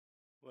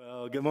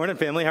Well, good morning,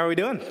 family. How are we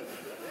doing?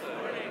 Good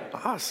morning.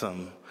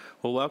 Awesome.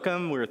 Well,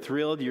 welcome. We're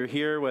thrilled you're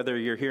here, whether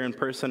you're here in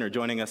person or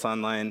joining us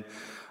online.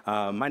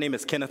 My name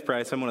is Kenneth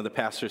Price. I'm one of the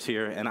pastors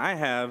here, and I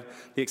have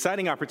the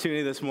exciting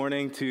opportunity this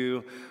morning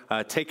to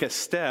take a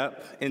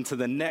step into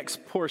the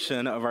next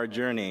portion of our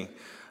journey.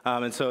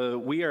 And so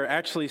we are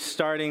actually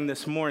starting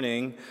this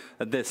morning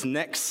this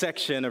next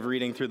section of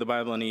reading through the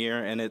Bible in a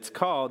year, and it's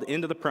called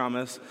Into the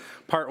Promise.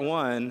 Part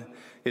 1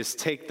 is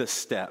Take the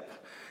Step.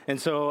 And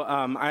so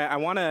I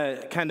want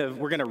to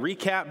we're going to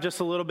recap just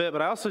a little bit,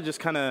 but I also just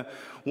kind of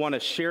want to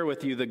share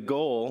with you the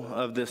goal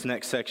of this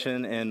next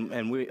section.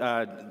 And we,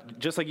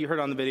 just like you heard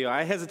on the video,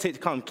 I hesitate to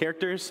call them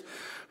characters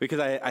because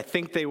I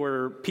think they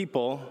were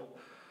people.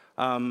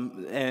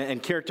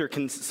 And character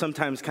can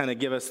sometimes kind of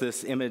give us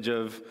this image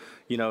of,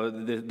 you know,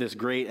 this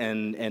great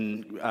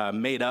and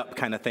made up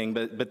kind of thing.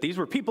 But these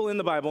were people in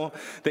the Bible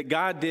that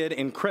God did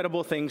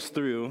incredible things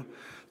through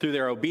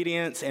their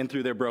obedience and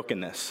through their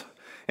brokenness.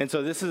 And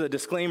so this is a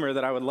disclaimer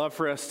that I would love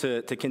for us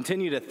to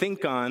continue to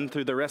think on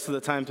through the rest of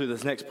the time through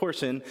this next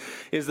portion,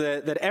 is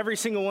that every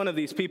single one of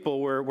these people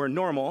were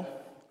normal.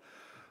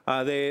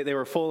 They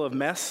were full of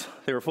mess.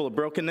 They were full of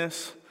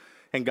brokenness.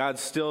 And God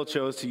still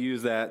chose to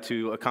use that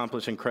to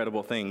accomplish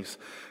incredible things.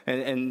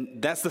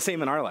 And that's the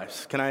same in our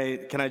lives. Can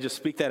I just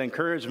speak that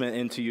encouragement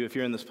into you if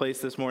you're in this place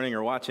this morning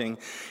or watching,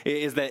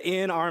 is that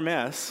in our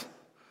mess,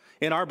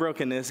 in our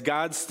brokenness,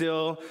 God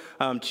still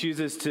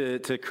chooses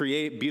to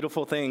create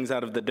beautiful things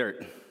out of the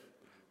dirt,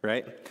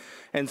 right?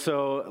 And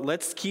so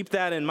let's keep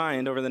that in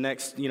mind over the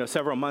next,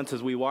 several months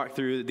as we walk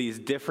through these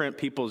different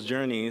people's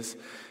journeys,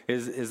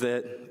 is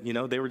that,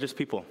 they were just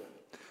people.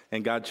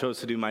 And God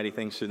chose to do mighty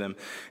things through them.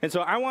 And so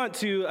I want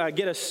to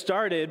get us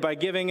started by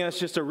giving us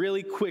just a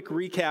really quick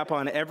recap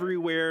on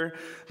everywhere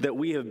that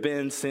we have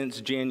been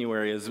since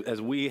January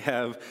as we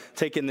have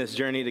taken this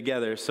journey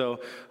together. So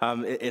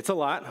it's a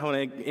lot. I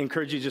want to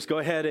encourage you, just go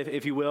ahead,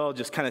 if you will,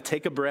 just kind of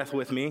take a breath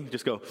with me.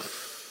 Just go,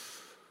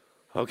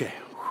 okay,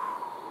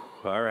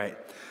 all right.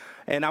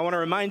 And I want to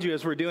remind you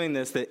as we're doing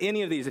this that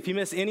any of these, if you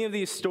miss any of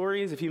these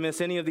stories, if you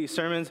miss any of these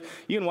sermons,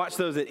 you can watch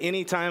those at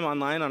any time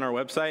online on our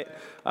website.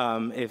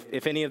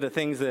 If any of the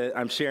things that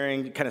I'm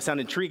sharing kind of sound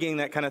intriguing,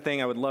 that kind of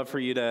thing, I would love for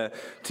you to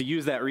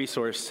use that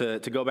resource to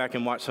go back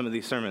and watch some of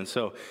these sermons.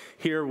 So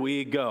here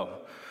we go.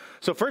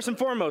 So first and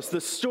foremost,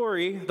 the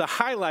story, the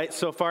highlights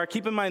so far,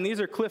 keep in mind these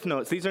are cliff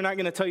notes. These are not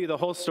going to tell you the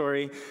whole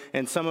story,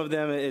 and some of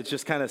them it's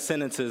just kind of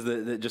sentences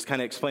that just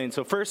kind of explain.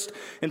 So first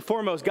and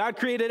foremost, God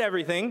created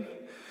everything,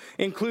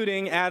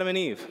 including Adam and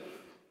Eve.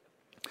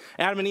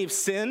 Adam and Eve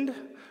sinned,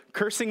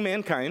 cursing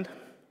mankind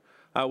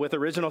with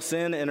original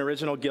sin and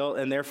original guilt,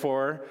 and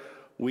therefore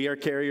we are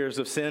carriers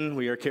of sin,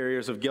 we are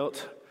carriers of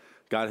guilt.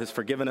 God has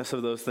forgiven us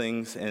of those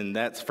things, and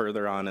that's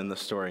further on in the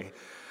story.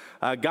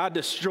 God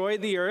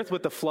destroyed the earth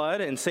with the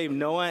flood and saved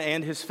Noah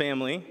and his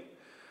family.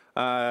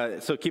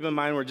 So keep in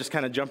mind, we're just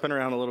kind of jumping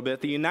around a little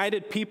bit. The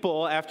united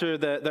people, after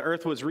the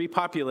earth was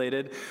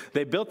repopulated,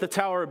 they built the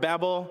Tower of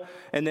Babel,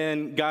 and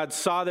then God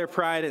saw their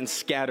pride and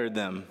scattered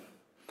them.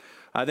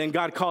 Then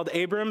God called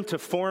Abram to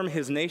form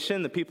his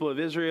nation, the people of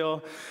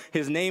Israel.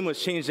 His name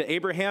was changed to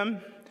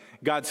Abraham.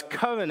 God's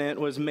covenant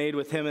was made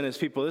with him and his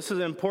people. This is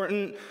an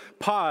important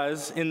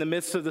pause in the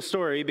midst of the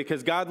story,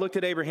 because God looked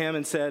at Abraham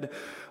and said,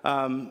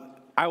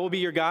 I will be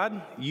your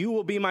God, you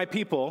will be my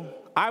people.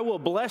 I will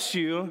bless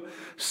you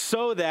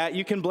so that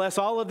you can bless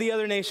all of the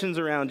other nations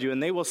around you,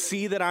 and they will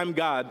see that I'm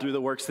God through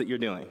the works that you're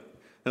doing and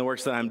the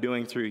works that I'm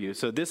doing through you.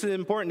 So this is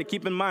important to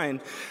keep in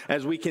mind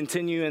as we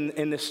continue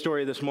in this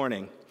story this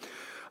morning.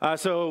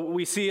 So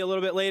we see a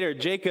little bit later,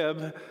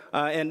 Jacob,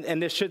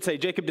 and this should say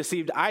Jacob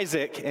deceived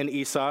Isaac and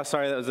Esau.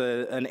 Sorry, that was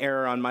an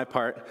error on my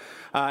part.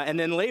 And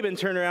then Laban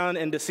turned around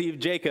and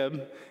deceived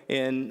Jacob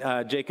in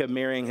Jacob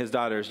marrying his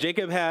daughters.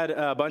 Jacob had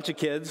a bunch of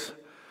kids,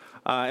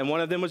 and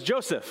one of them was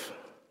Joseph.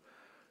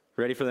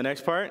 Ready for the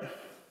next part?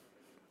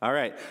 All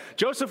right.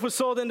 Joseph was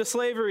sold into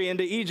slavery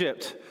into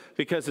Egypt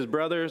because his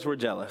brothers were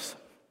jealous.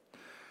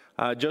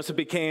 Joseph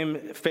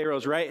became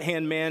Pharaoh's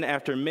right-hand man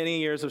after many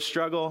years of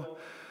struggle.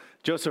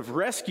 Joseph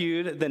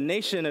rescued the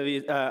nation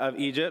of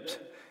Egypt,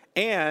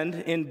 and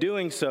in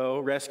doing so,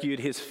 rescued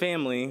his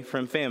family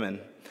from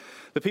famine.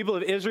 The people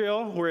of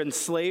Israel were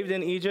enslaved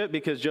in Egypt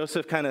because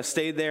Joseph kind of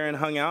stayed there and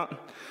hung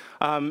out.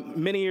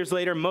 Many years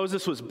later,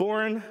 Moses was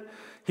born.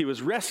 He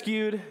was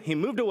rescued, he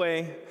moved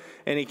away,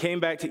 and he came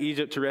back to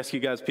Egypt to rescue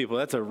God's people.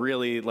 That's a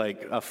really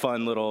a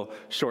fun little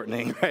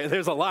shortening, right?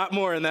 There's a lot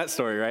more in that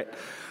story, right?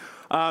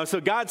 So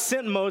God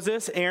sent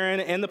Moses, Aaron,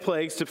 and the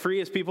plagues to free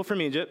his people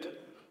from Egypt,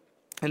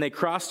 and they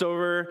crossed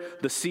over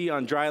the sea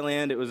on dry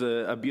land. It was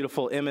a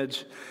beautiful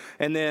image.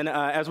 And then,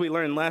 as we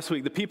learned last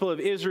week, the people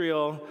of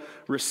Israel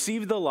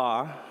received the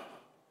law,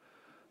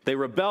 they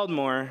rebelled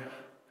more,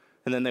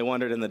 and then they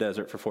wandered in the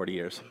desert for 40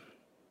 years.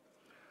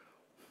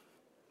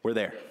 We're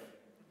there.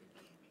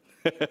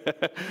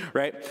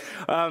 Right?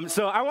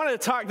 So I wanted to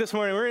talk this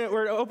morning. We're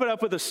going to open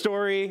up with the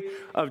story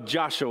of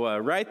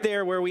Joshua. Right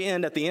there where we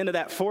end at the end of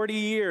that 40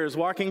 years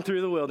walking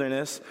through the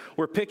wilderness,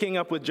 we're picking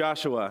up with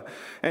Joshua.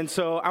 And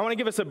so I want to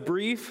give us a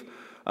brief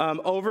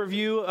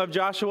overview of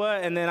Joshua,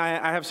 and then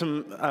I have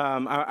some,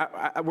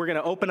 we're going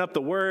to open up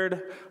the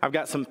Word. I've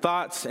got some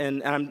thoughts,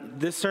 and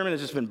this sermon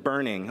has just been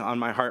burning on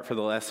my heart for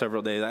the last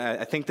several days.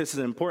 I think this is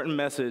an important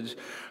message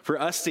for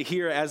us to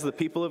hear as the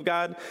people of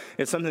God.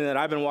 It's something that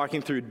I've been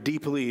walking through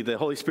deeply. The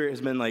Holy Spirit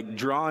has been like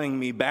drawing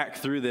me back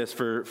through this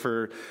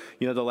for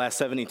the last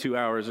 72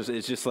 hours.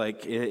 It's just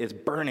like, it's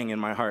burning in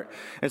my heart.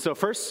 And so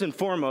first and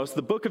foremost,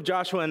 the book of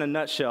Joshua in a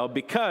nutshell,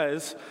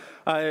 because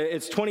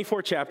it's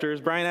 24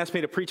 chapters. Brian asked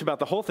me to preach about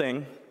the whole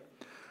thing,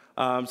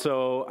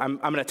 so I'm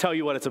going to tell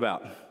you what it's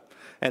about.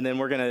 And then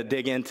we're going to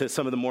dig into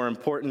some of the more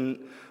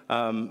important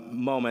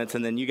moments,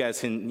 and then you guys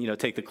can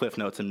take the cliff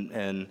notes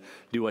and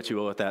do what you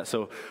will with that.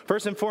 So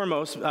first and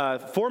foremost,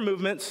 4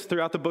 movements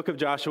throughout the book of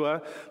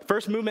Joshua. The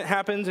first movement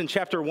happens in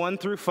chapter 1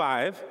 through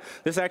 5.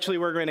 This actually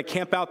we're going to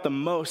camp out the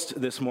most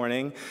this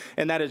morning,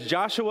 and that is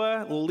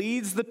Joshua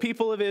leads the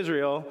people of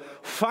Israel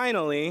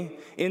finally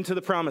into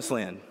the promised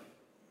land.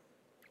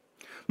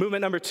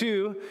 Movement number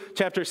 2,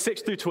 chapters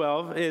 6 through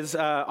 12, is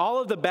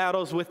all of the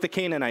battles with the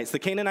Canaanites. The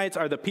Canaanites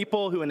are the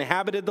people who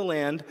inhabited the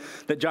land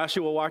that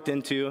Joshua walked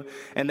into,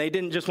 and they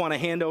didn't just want to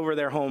hand over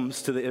their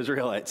homes to the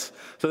Israelites.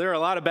 So there are a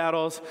lot of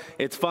battles.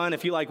 It's fun.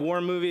 If you like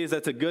war movies,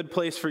 that's a good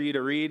place for you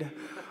to read.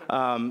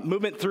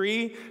 Movement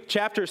 3,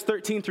 chapters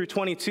 13 through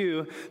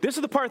 22. This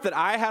is the part that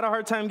I had a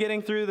hard time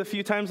getting through the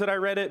few times that I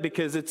read it,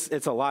 because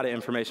it's a lot of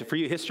information. For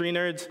you history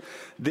nerds,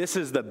 this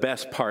is the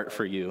best part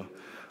for you.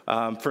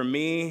 For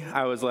me,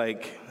 I was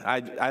like,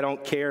 I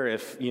don't care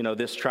if,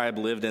 this tribe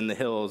lived in the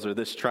hills or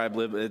this tribe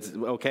lived, it's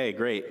okay,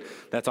 great,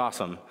 that's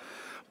awesome.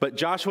 But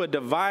Joshua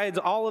divides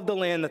all of the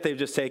land that they've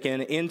just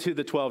taken into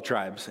the 12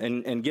 tribes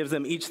and gives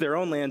them each their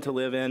own land to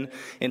live in,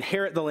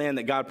 inherit the land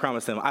that God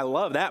promised them. I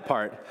love that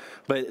part,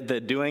 but the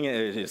doing it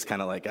is just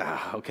kind of like,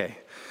 okay.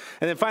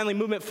 And then finally,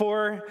 movement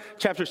 4,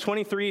 chapters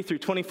 23 through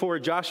 24,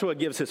 Joshua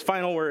gives his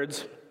final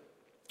words,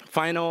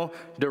 final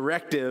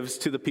directives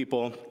to the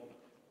people,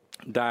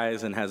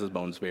 dies and has his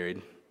bones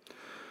buried.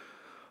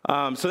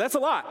 So that's a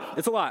lot.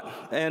 It's a lot.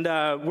 And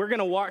we're going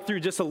to walk through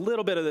just a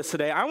little bit of this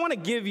today. I want to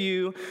give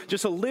you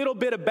just a little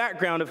bit of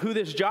background of who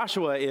this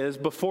Joshua is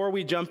before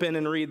we jump in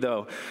and read,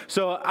 though.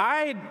 So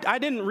I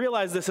didn't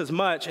realize this as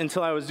much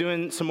until I was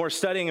doing some more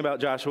studying about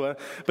Joshua,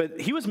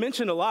 but he was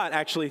mentioned a lot,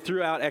 actually,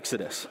 throughout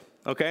Exodus.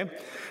 Okay?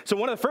 So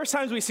one of the first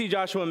times we see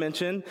Joshua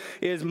mentioned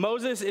is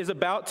Moses is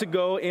about to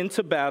go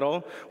into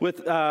battle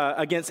with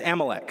against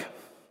Amalek.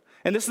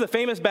 And this is the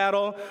famous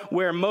battle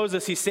where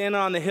Moses, he's standing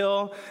on the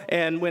hill,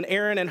 and when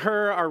Aaron and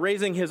Hur are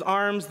raising his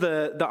arms,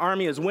 the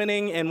army is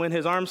winning, and when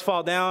his arms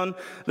fall down,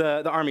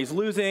 the army's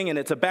losing, and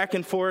it's a back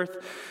and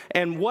forth.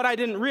 And what I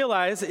didn't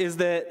realize is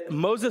that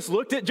Moses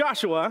looked at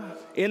Joshua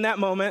in that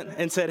moment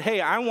and said, hey,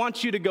 I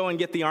want you to go and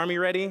get the army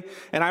ready,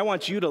 and I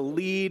want you to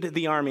lead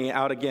the army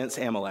out against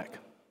Amalek.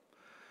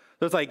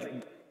 So it's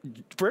like,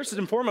 first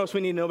and foremost, we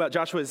need to know about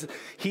Joshua is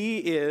he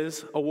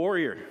is a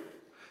warrior.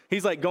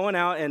 He's like going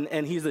out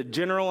and he's a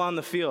general on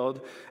the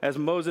field as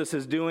Moses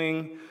is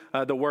doing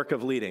the work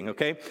of leading,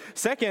 okay?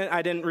 Second,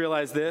 I didn't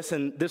realize this,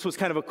 and this was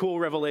kind of a cool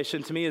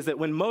revelation to me, is that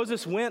when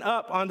Moses went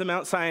up onto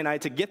Mount Sinai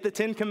to get the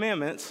 10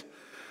 Commandments,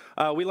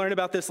 we learned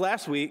about this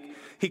last week,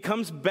 he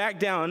comes back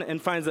down and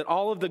finds that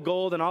all of the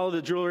gold and all of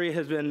the jewelry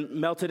has been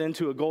melted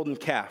into a golden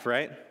calf,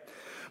 right?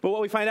 But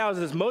what we find out is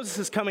as Moses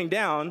is coming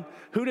down,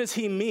 who does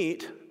he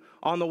meet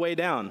on the way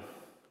down?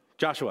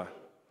 Joshua.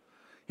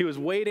 He was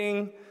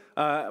waiting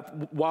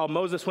while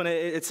Moses went.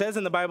 It says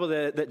in the Bible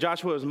that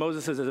Joshua was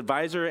Moses'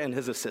 advisor and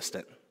his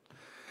assistant.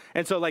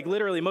 And so like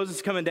literally Moses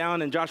is coming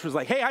down and Joshua's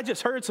like, hey, I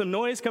just heard some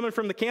noise coming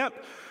from the camp.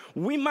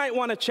 We might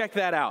want to check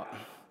that out.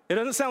 It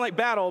doesn't sound like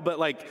battle, but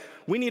like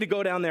we need to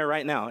go down there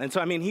right now. And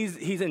so, I mean,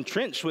 he's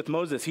entrenched with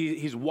Moses.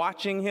 He's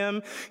watching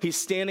him. He's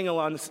standing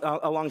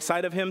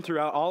alongside of him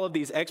throughout all of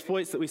these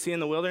exploits that we see in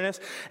the wilderness.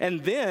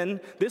 And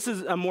then, this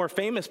is a more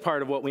famous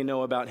part of what we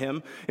know about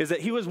him, is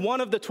that he was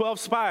one of the 12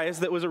 spies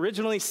that was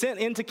originally sent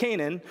into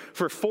Canaan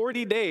for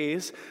 40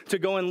 days to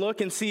go and look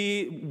and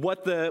see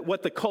what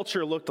the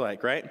culture looked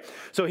like, right?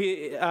 So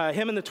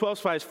him and the 12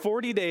 spies,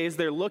 40 days,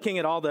 they're looking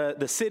at all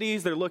the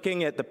cities, they're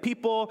looking at the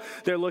people,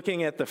 they're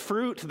looking at the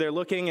fruit, they're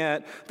looking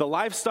at the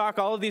livestock,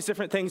 all of these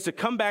different things, to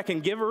come back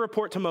and give a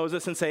report to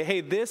Moses and say,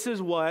 hey, this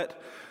is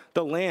what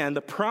the land,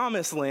 the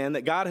promised land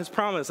that God has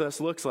promised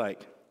us looks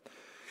like.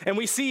 And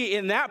we see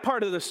in that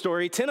part of the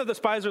story, 10 of the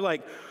spies are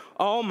like,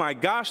 oh my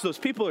gosh, those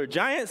people are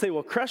giants. They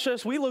will crush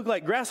us. We look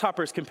like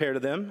grasshoppers compared to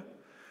them.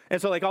 And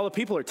so like all the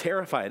people are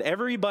terrified.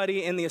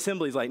 Everybody in the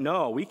assembly is like,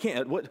 no, we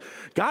can't. What?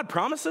 God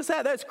promised us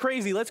that? That's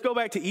crazy. Let's go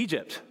back to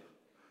Egypt,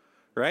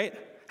 right?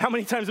 How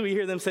many times do we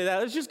hear them say that?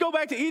 Let's just go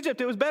back to Egypt.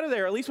 It was better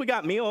there. At least we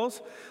got meals.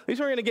 At least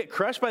we're going to get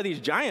crushed by these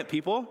giant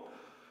people.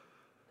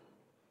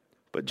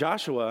 But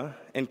Joshua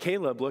and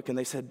Caleb look and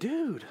they said,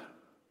 dude,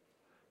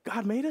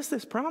 God made us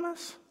this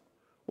promise.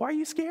 Why are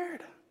you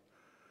scared?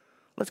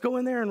 Let's go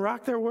in there and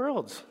rock their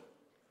worlds,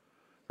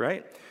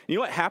 right? You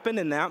know what happened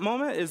in that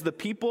moment is the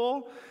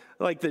people,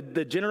 like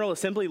the General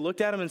Assembly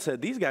looked at them and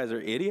said, these guys are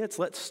idiots.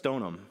 Let's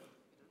stone them.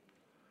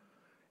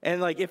 And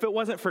like, if it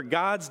wasn't for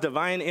God's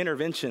divine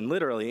intervention,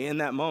 literally, in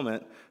that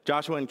moment,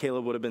 Joshua and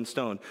Caleb would have been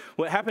stoned.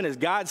 What happened is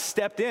God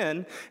stepped in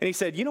and he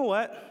said, you know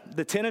what,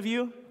 the 10 of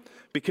you,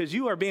 because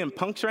you are being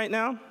punks right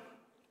now,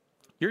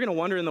 you're going to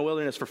wander in the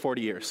wilderness for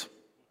 40 years.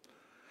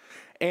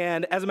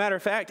 And as a matter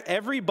of fact,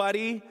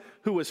 everybody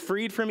who was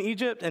freed from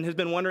Egypt and has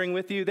been wandering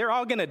with you, they're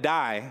all going to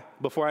die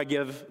before I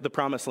give the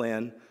promised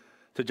land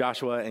to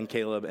Joshua and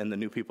Caleb and the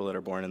new people that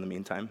are born in the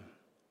meantime.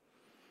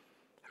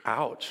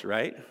 Ouch,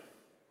 right?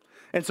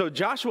 And so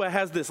Joshua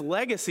has this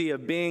legacy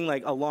of being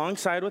like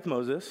alongside with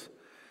Moses.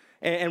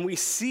 And we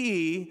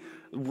see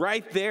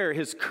right there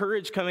his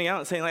courage coming out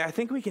and saying, like, I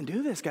think we can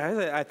do this, guys.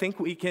 I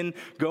think we can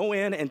go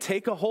in and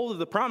take a hold of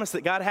the promise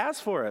that God has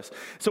for us.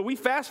 So we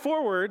fast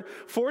forward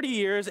 40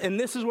 years, and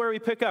this is where we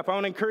pick up. I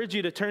want to encourage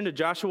you to turn to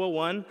Joshua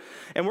 1.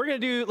 And we're going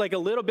to do like a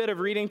little bit of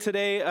reading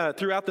today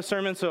throughout the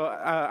sermon. So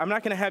I'm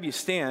not going to have you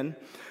stand,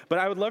 but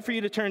I would love for you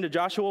to turn to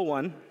Joshua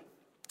 1.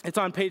 It's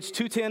on page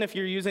 210 if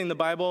you're using the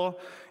Bible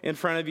in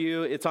front of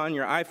you. It's on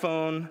your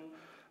iPhone,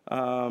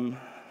 on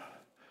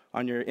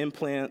your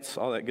implants,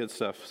 all that good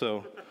stuff.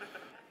 So,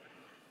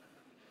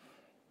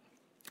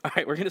 all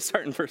right, we're going to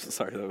start in verse.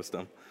 Sorry, that was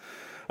dumb.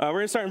 We're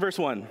going to start in verse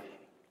 1.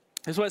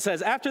 This is what it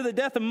says. After the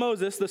death of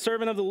Moses, the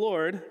servant of the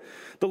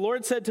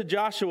Lord said to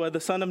Joshua, the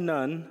son of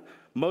Nun,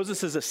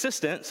 Moses'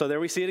 assistant, so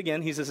there we see it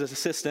again, he's his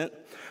assistant,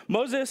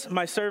 Moses,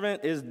 my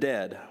servant, is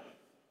dead.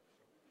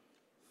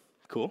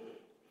 Cool.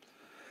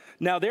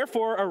 Now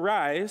therefore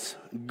arise,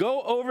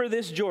 go over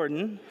this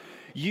Jordan,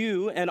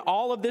 you and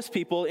all of this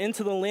people,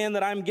 into the land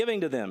that I'm giving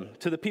to them,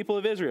 to the people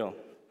of Israel.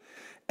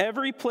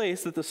 Every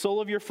place that the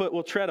sole of your foot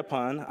will tread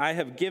upon, I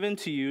have given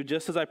to you,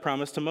 just as I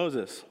promised to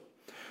Moses.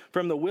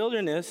 From the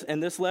wilderness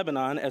and this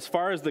Lebanon, as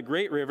far as the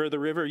great river, the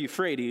river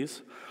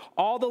Euphrates,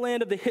 all the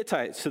land of the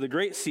Hittites to the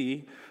great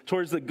sea,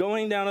 towards the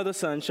going down of the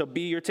sun, shall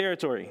be your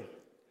territory.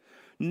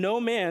 No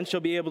man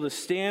shall be able to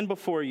stand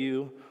before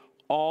you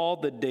all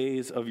the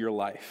days of your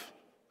life.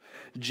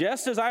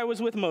 Just as I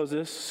was with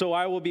Moses, so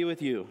I will be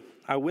with you.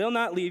 I will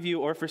not leave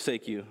you or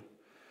forsake you.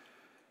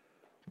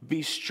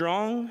 Be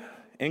strong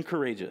and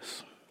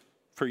courageous,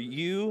 for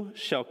you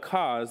shall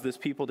cause this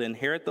people to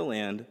inherit the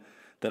land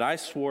that I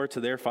swore to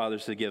their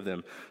fathers to give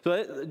them.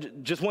 So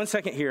just 1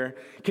 second here.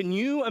 Can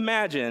you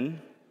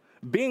imagine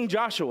being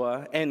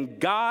Joshua and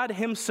God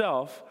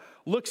himself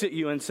looks at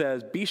you and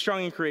says, be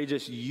strong and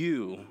courageous,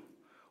 you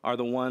are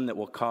the one that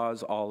will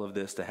cause all of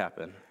this to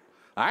happen.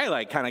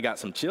 I kind of got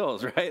some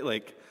chills,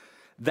 right?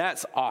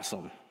 That's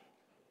awesome.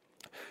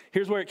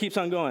 Here's where it keeps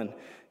on going.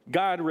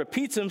 God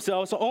repeats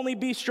himself, so only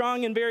be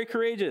strong and very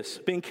courageous,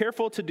 being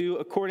careful to do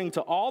according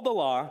to all the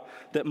law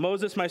that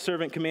Moses my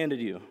servant commanded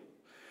you.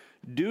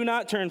 Do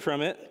not turn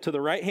from it to the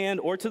right hand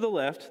or to the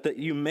left, that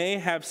you may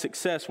have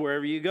success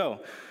wherever you go.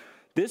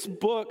 This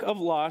book of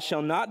law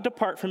shall not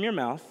depart from your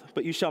mouth,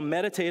 but you shall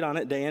meditate on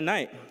it day and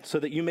night, so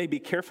that you may be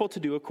careful to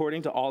do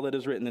according to all that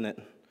is written in it.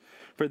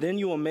 For then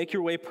you will make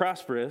your way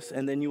prosperous,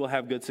 and then you will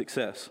have good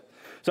success.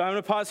 So I'm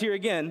going to pause here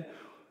again.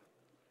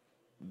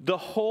 The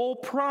whole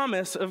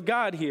promise of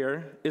God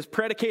here is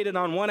predicated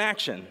on one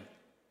action.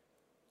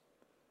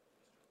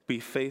 Be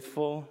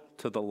faithful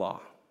to the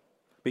law.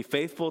 Be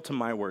faithful to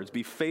my words.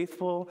 Be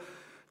faithful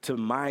to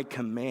my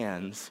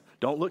commands.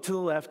 Don't look to the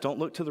left. Don't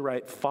look to the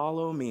right.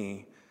 Follow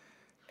me,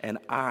 and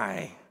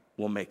I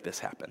will make this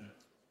happen.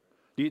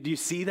 Do you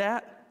see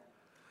that?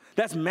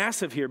 That's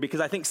massive here,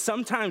 because I think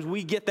sometimes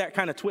we get that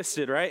kind of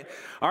twisted, right?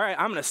 All right,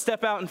 I'm going to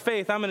step out in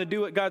faith. I'm going to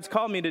do what God's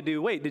called me to do.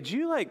 Wait, did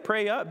you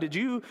pray up? Did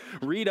you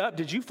read up?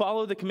 Did you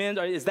follow the command?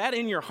 Is that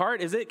in your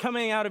heart? Is it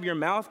coming out of your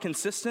mouth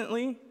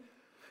consistently?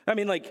 I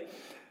mean,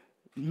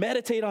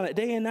 meditate on it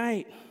day and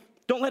night.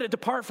 Don't let it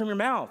depart from your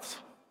mouths.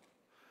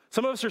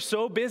 Some of us are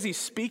so busy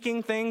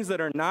speaking things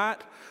that are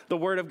not the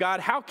word of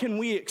God. How can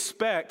we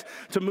expect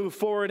to move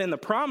forward in the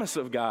promise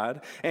of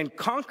God and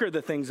conquer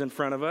the things in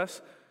front of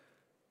us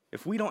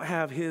if we don't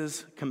have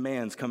his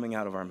commands coming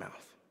out of our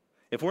mouth?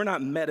 If we're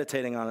not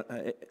meditating on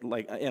it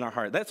in our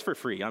heart, that's for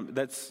free.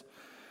 That's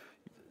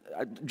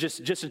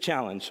just a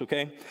challenge,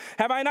 okay?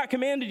 Have I not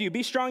commanded you?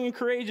 Be strong and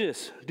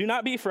courageous. Do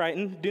not be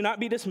frightened. Do not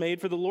be dismayed,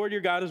 for the Lord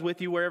your God is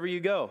with you wherever you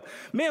go.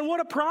 Man, what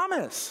a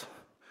promise.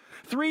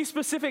 3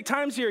 specific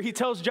times here, he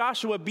tells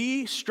Joshua,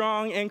 be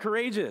strong and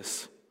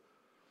courageous.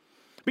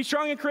 Be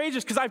strong and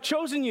courageous because I've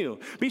chosen you.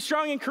 Be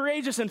strong and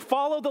courageous and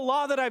follow the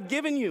law that I've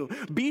given you.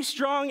 Be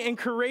strong and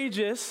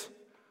courageous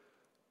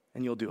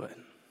and you'll do it.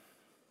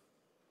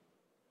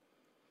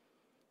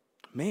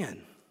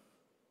 Man.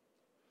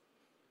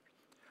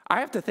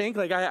 I have to think,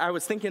 I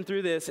was thinking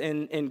through this,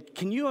 and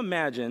can you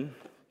imagine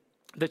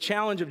the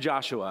challenge of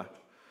Joshua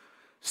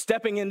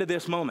stepping into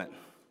this moment?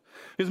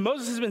 Because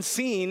Moses has been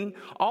seen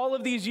all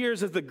of these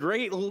years as the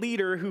great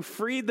leader who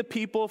freed the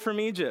people from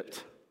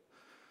Egypt.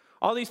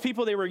 All these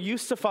people, they were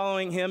used to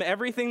following him.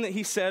 Everything that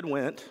he said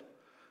went,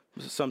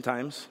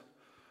 sometimes.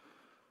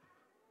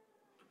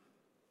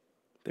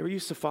 They were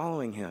used to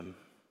following him.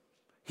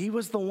 He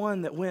was the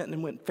one that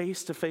went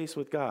face to face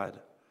with God.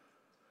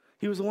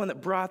 He was the one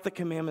that brought the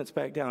commandments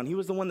back down. He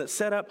was the one that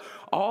set up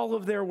all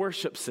of their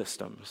worship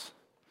systems.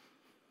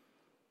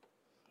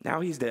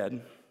 Now he's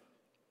dead.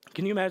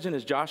 Can you imagine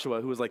as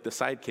Joshua, who was like the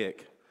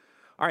sidekick?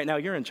 All right, now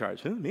you're in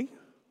charge. Who, me?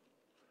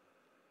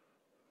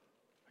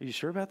 Are you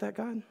sure about that,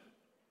 God?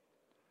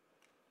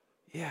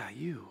 Yeah,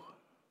 you.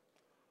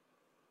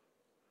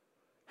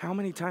 How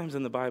many times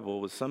in the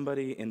Bible was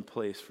somebody in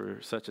place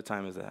for such a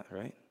time as that,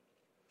 right?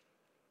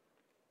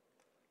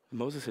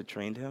 Moses had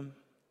trained him.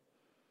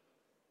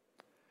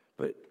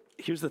 But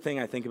here's the thing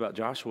I think about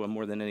Joshua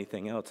more than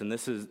anything else, and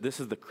this is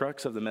the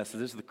crux of the message.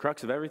 This is the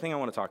crux of everything I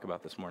want to talk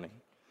about this morning.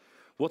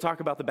 We'll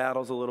talk about the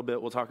battles a little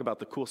bit. We'll talk about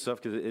the cool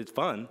stuff because it's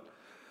fun.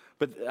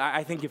 But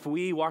I think if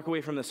we walk away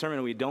from the sermon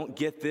and we don't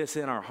get this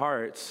in our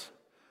hearts,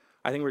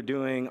 I think we're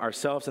doing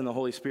ourselves and the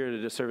Holy Spirit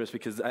a disservice,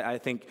 because I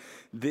think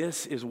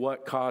this is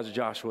what caused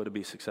Joshua to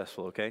be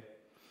successful, okay?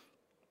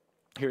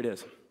 Here it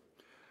is.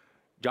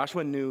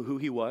 Joshua knew who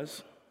he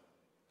was,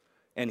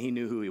 and he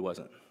knew who he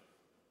wasn't.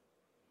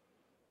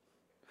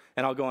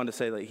 And I'll go on to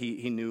say that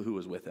he knew who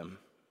was with him.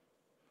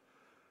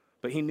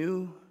 But he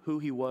knew who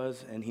he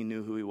was, and he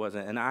knew who he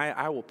wasn't. And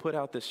I will put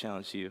out this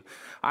challenge to you.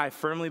 I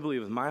firmly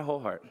believe with my whole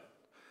heart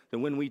that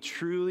when we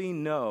truly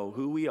know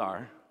who we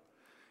are,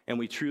 and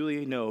we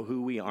truly know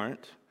who we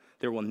aren't,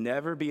 there will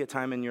never be a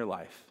time in your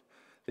life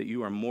that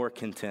you are more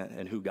content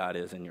in who God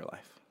is in your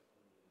life.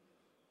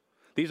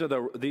 These are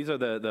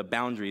the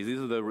boundaries. These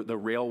are the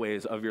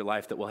railways of your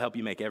life that will help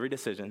you make every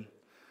decision,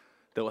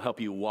 that will help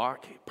you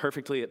walk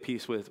perfectly at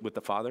peace with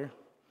the Father.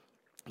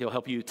 It'll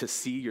help you to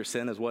see your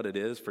sin as what it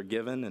is,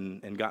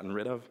 forgiven and gotten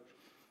rid of.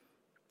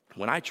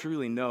 When I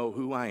truly know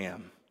who I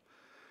am,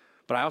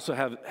 but I also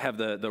have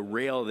the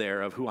rail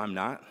there of who I'm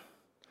not,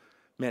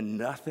 man,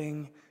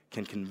 nothing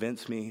can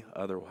convince me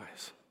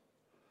otherwise.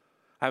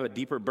 I have a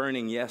deeper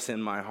burning yes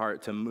in my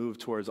heart to move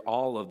towards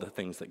all of the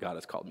things that God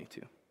has called me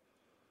to.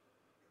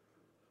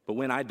 But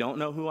when I don't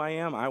know who I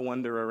am, I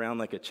wander around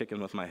like a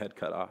chicken with my head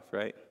cut off,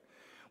 right?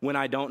 When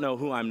I don't know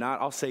who I'm not,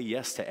 I'll say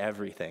yes to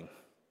everything.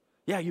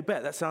 Yeah, you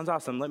bet. That sounds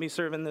awesome. Let me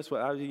serve in this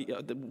way.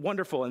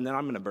 Wonderful. And then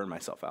I'm going to burn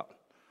myself out.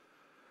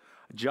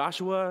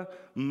 Joshua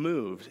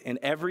moved in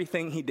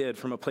everything he did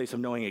from a place of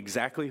knowing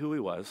exactly who he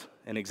was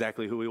and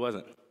exactly who he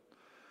wasn't.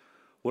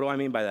 What do I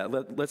mean by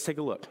that? Let's take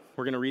a look.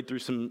 We're going to read through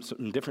some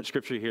different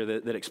scripture here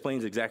that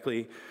explains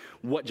exactly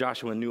what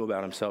Joshua knew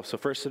about himself. So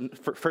first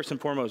and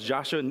foremost,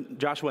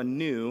 Joshua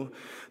knew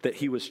that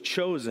he was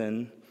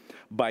chosen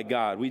by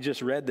God. We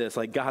just read this,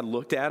 like God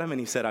looked at him and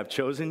he said, I've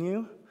chosen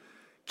you.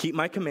 Keep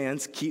my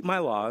commands, keep my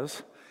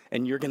laws,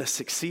 and you're going to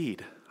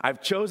succeed.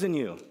 I've chosen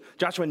you.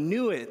 Joshua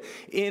knew it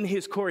in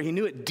his core. He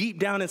knew it deep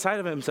down inside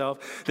of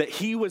himself that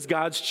he was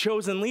God's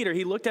chosen leader.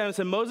 He looked at him and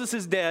said, Moses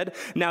is dead.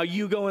 Now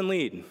you go and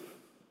lead.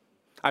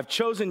 I've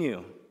chosen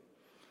you.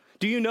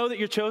 Do you know that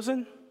you're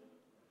chosen?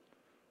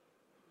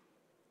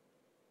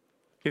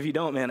 If you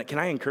don't, man, can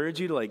I encourage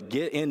you to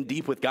get in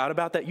deep with God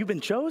about that? You've been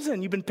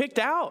chosen. You've been picked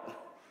out.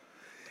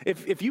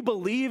 If you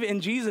believe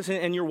in Jesus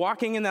and you're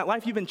walking in that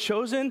life, you've been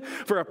chosen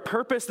for a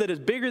purpose that is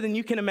bigger than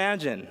you can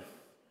imagine.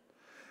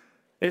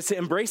 It's to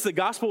embrace the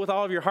gospel with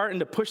all of your heart and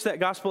to push that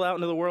gospel out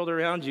into the world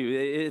around you.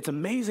 It's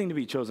amazing to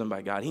be chosen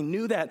by God. He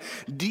knew that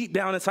deep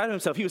down inside of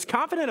himself. He was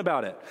confident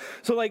about it.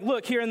 So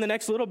look, here in the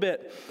next little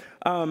bit,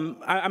 I'm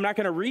not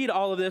going to read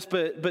all of this,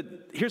 but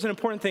here's an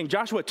important thing.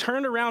 Joshua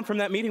turned around from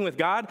that meeting with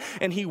God,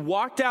 and he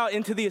walked out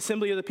into the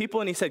assembly of the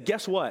people, and he said,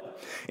 guess what?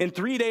 In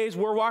 3 days,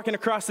 we're walking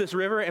across this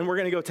river, and we're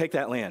going to go take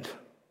that land.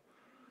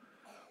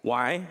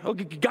 Why? Oh,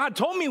 God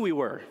told me we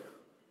were.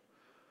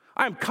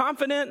 I'm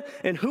confident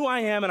in who I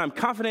am, and I'm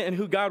confident in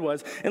who God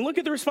was. And look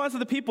at the response of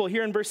the people.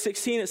 Here in verse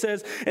 16, it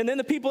says, and then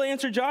the people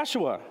answered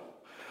Joshua,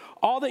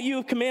 all that you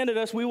have commanded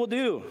us, we will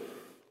do.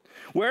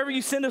 Wherever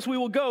you send us, we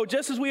will go.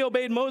 Just as we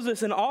obeyed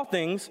Moses in all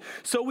things,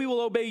 so we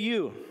will obey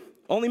you.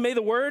 Only may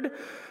the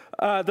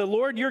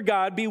Lord your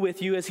God be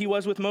with you as he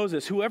was with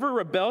Moses. Whoever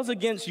rebels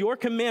against your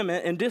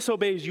commandment and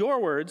disobeys your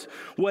words,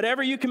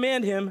 whatever you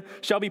command him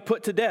shall be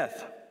put to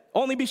death.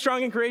 Only be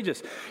strong and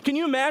courageous. Can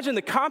you imagine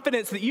the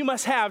confidence that you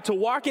must have to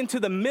walk into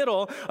the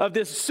middle of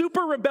this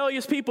super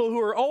rebellious people who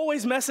are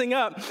always messing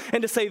up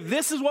and to say,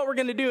 this is what we're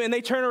going to do. And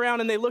they turn around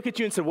and they look at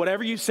you and say,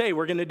 whatever you say,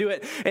 we're going to do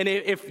it. And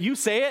if you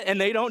say it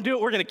and they don't do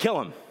it, we're going to kill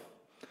them.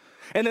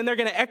 And then they're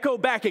going to echo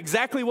back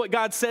exactly what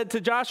God said to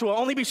Joshua.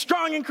 Only be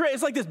strong and courageous.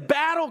 It's like this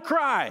battle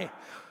cry.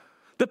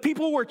 The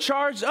people were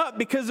charged up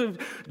because of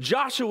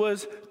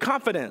Joshua's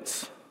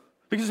confidence,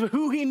 because of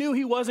who he knew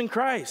he was in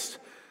Christ.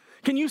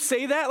 Can you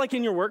say that like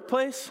in your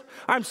workplace?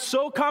 I'm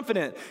so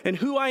confident in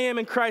who I am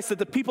in Christ that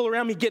the people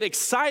around me get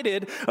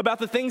excited about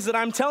the things that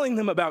I'm telling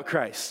them about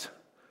Christ.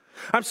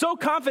 I'm so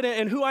confident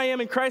in who I am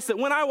in Christ that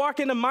when I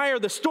walk into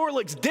Meijer, the store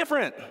looks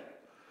different.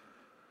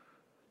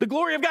 The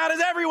glory of God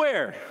is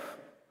everywhere.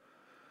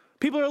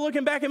 People are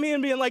looking back at me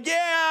and being like,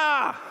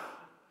 yeah,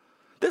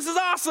 this is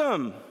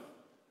awesome.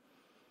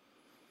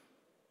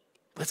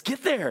 Let's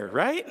get there,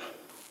 right?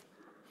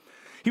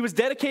 He was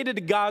dedicated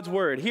to God's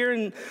word.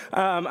 Here,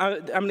 I'm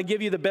going to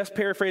give you the best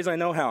paraphrase I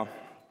know how.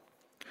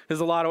 There's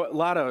a lot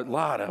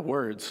of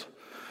words.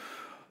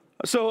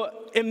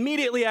 So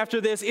immediately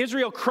after this,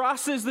 Israel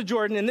crosses the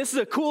Jordan, and this is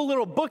a cool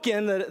little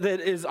bookend that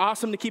is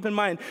awesome to keep in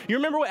mind. You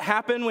remember what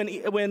happened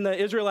when the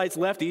Israelites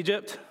left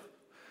Egypt?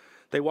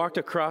 They walked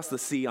across the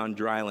sea on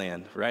dry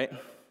land, right?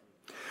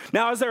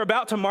 Now, as they're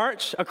about to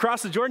march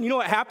across the Jordan, you know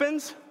what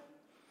happens?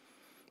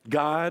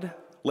 God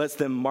lets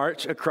them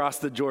march across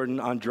the Jordan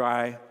on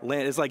dry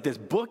land. It's like this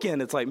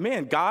bookend. It's like,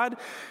 man, God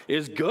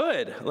is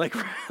good. Like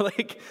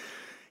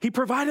he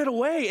provided a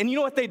way. And you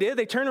know what they did?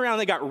 They turned around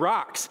and they got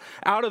rocks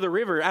out of the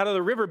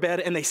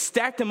riverbed, and they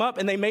stacked them up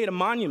and they made a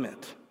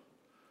monument.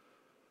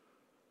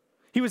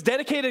 He was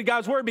dedicated to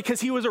God's word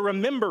because he was a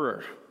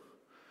rememberer.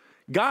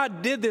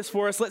 God did this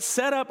for us. Let's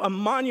set up a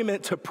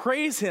monument to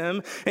praise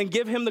him and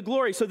give him the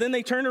glory. So then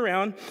they turned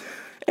around,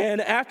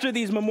 and after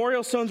these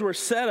memorial stones were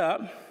set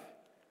up,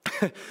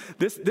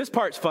 this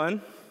part's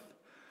fun.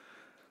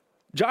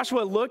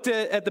 Joshua looked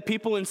at the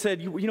people and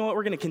said, you know what,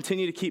 we're going to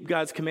continue to keep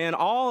God's command.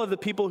 All of the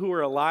people who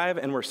were alive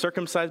and were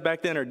circumcised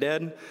back then are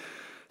dead.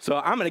 So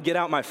I'm going to get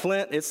out my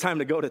flint. It's time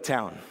to go to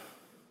town.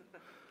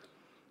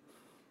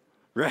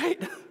 Right?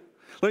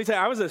 Let me tell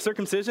you, I was at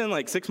circumcision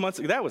like 6 months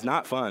ago. That was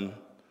not fun.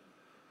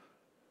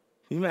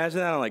 Can you imagine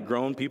that on like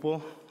grown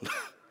people?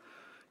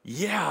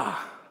 Yeah.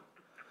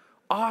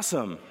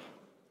 Awesome.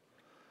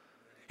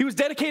 He was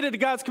dedicated to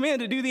God's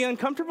command to do the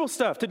uncomfortable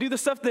stuff, to do the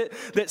stuff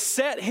that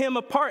set him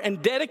apart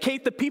and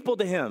dedicate the people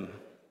to him.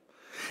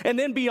 And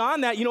then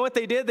beyond that, you know what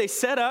they did? They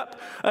set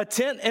up a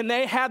tent and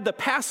they had the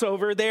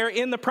Passover there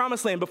in the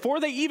promised land.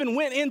 Before they even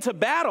went into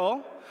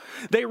battle,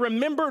 they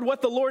remembered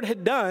what the Lord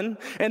had done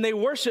and they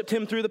worshiped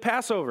him through the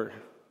Passover.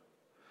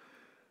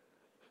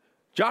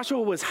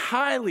 Joshua was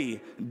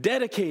highly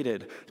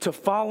dedicated to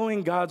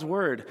following God's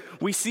word.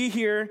 We see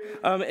here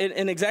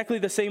in exactly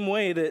the same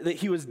way that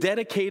he was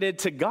dedicated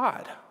to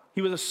God.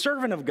 He was a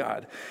servant of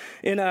God.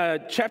 In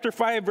chapter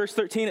 5, verse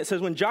 13, it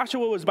says, when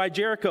Joshua was by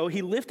Jericho,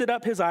 he lifted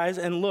up his eyes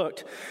and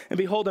looked, and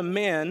behold, a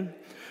man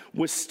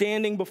was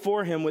standing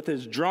before him with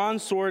his drawn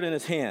sword in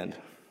his hand.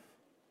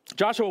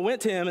 Joshua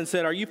went to him and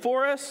said, are you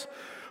for us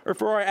or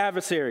for our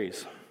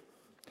adversaries?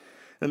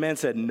 And the man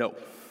said, no,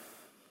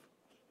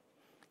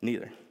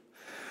 neither.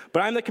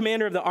 But I'm the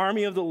commander of the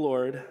army of the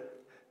Lord.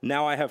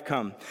 Now I have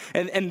come.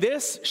 And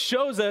this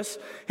shows us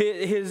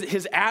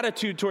his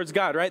attitude towards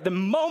God, right? The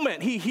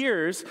moment he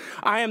hears,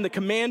 I am the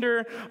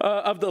commander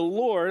of the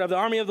Lord, of the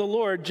army of the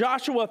Lord,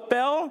 Joshua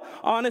fell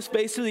on his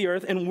face to the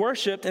earth and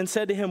worshiped and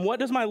said to him, what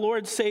does my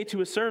Lord say to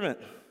his servant?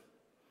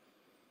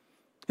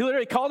 He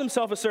literally called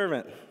himself a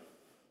servant.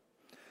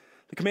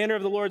 The commander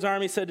of the Lord's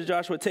army said to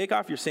Joshua, take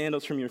off your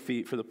sandals from your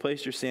feet, for the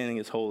place you're standing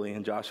is holy.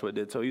 And Joshua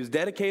did so. He was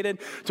dedicated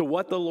to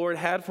what the Lord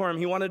had for him.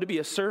 He wanted to be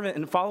a servant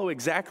and follow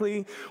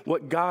exactly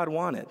what God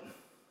wanted.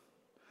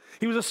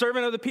 He was a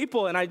servant of the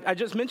people, and I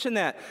just mentioned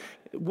that.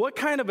 What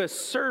kind of a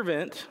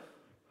servant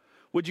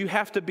would you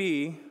have to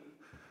be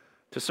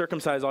to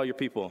circumcise all your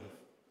people?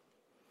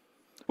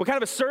 What kind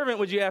of a servant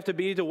would you have to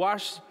be to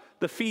wash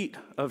the feet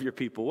of your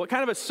people? What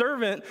kind of a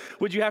servant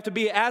would you have to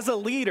be as a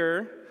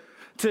leader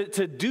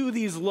to do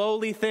these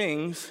lowly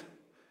things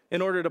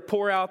in order to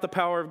pour out the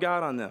power of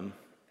God on them?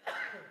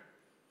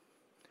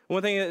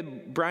 One thing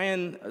that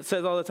Brian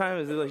says all the time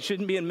is that you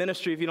shouldn't be in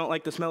ministry if you don't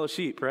like the smell of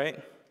sheep, right?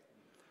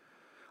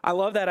 I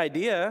love that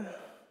idea.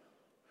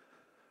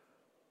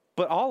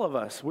 But all of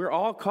us, we're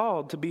all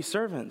called to be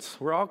servants.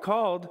 We're all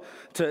called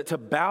to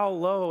bow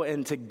low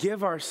and to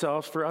give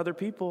ourselves for other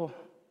people.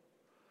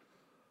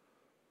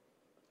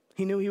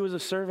 He knew he was a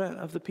servant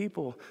of the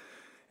people.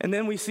 And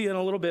then we see in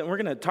a little bit, and we're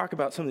going to talk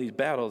about some of these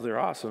battles. They're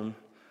awesome.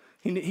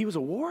 He was a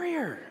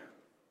warrior.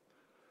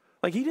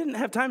 Like, he didn't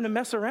have time to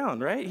mess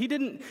around, right? He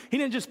didn't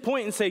just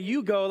point and say,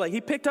 you go. Like, he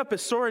picked up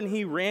his sword and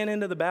he ran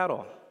into the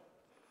battle.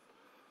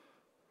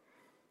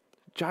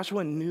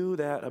 Joshua knew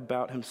that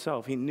about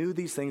himself. He knew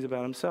these things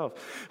about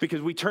himself.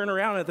 Because we turn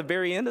around at the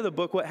very end of the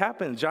book, what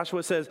happens?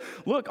 Joshua says,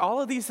 look, all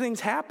of these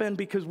things happened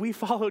because we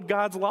followed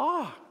God's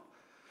law.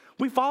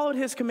 We followed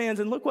his commands,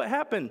 and look what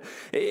happened.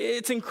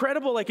 It's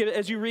incredible, like,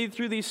 as you read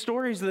through these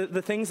stories,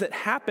 the things that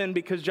happened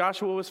because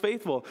Joshua was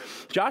faithful.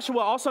 Joshua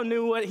also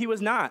knew what he was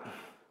not.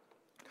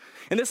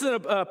 And this is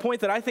a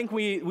point that I think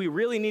we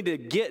really need to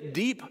get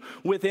deep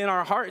within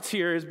our hearts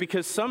here, is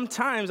because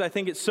sometimes I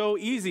think it's so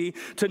easy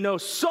to know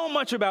so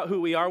much about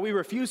who we are, we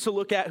refuse to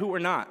look at who we're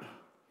not.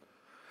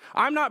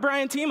 I'm not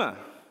Brian Tima,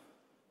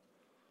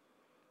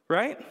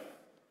 right?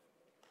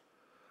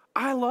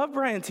 I love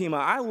Brian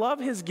Tima. I love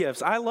his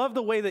gifts. I love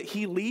the way that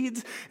he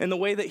leads and the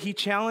way that he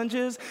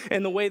challenges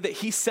and the way that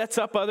he sets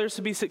up others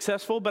to be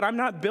successful, but I'm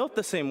not built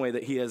the same way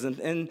that he is.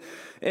 And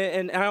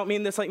I don't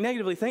mean this like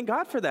negatively. Thank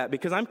God for that,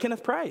 because I'm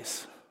Kenneth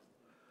Price.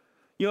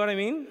 You know what I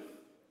mean?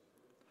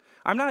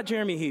 I'm not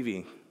Jeremy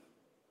Heavey.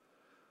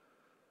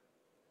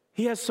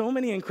 He has so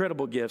many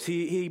incredible gifts.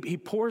 He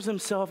pours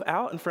himself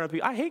out in front of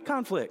people. I hate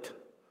conflict.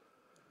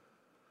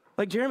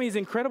 Like, Jeremy is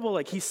incredible.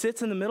 Like, he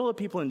sits in the middle of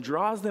people and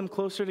draws them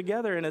closer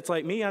together. And it's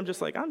like me, I'm just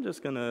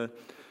going to,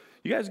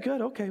 you guys good?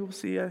 Okay, we'll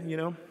see ya, you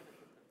know.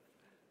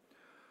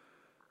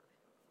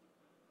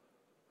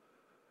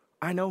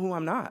 I know who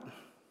I'm not.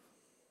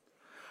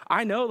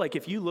 I know, like,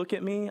 if you look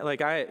at me,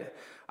 like, I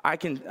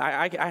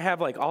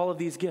have, like, all of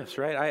these gifts,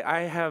 right?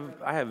 I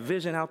have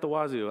vision out the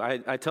wazoo.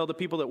 I tell the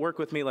people that work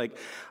with me, like,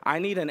 I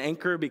need an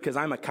anchor because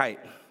I'm a kite,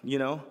 you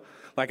know?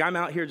 Like, I'm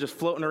out here just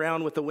floating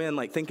around with the wind,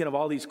 like, thinking of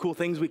all these cool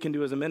things we can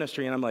do as a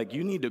ministry, and I'm like,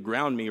 you need to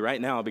ground me right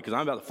now because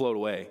I'm about to float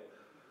away.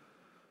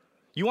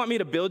 You want me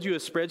to build you a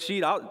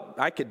spreadsheet?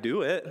 I could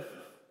do it,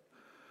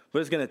 but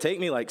it's going to take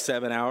me like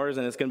 7 hours,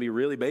 and it's going to be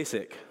really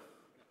basic.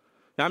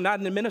 Now, I'm not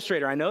an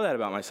administrator. I know that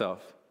about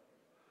myself.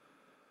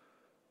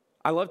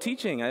 I love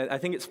teaching. I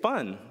think it's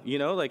fun, you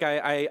know? Like,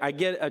 I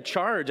get a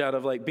charge out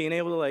of, like, being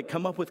able to, like,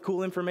 come up with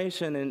cool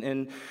information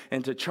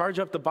and to charge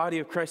up the body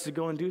of Christ to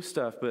go and do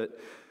stuff, but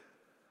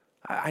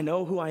I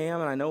know who I am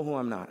and I know who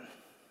I'm not.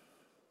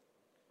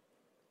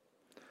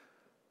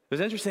 It was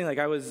interesting, like,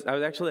 I was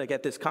actually, like,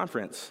 at this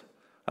conference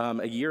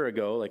a year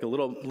ago, like a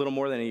little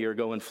more than a year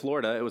ago in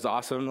Florida. It was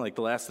awesome. Like,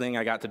 the last thing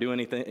I got to do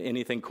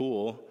anything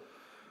cool.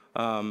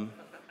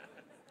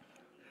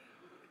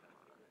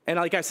 And,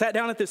 like, I sat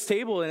down at this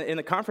table in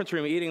the conference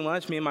room eating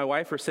lunch. Me and my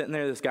wife were sitting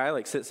there. This guy,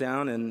 like, sits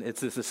down, and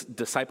it's this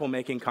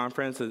disciple-making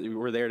conference.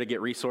 We're there to get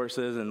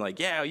resources, and, like,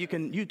 yeah,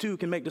 you too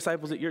can make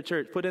disciples at your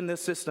church. Put in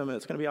this system, and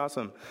it's going to be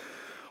awesome.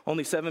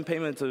 Only 7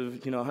 payments of,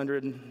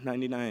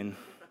 $199.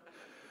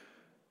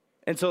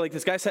 And so, like,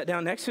 this guy sat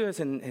down next to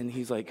us, and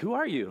he's like, "Who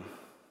are you?"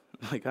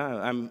 Like,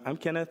 I'm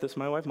Kenneth. This is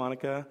my wife,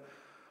 Monica.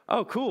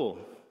 Oh, cool.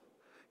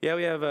 Yeah,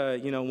 we have,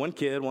 1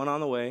 kid, 1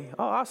 on the way.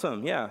 Oh,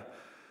 awesome. Yeah.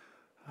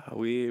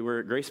 We're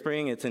at Grace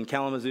Spring. It's in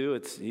Kalamazoo.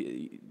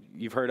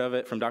 You've heard of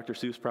it from Dr.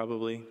 Seuss,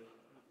 probably.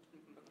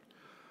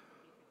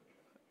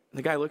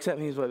 The guy looks at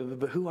me. He's like,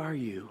 "But who are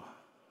you?"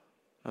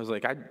 I was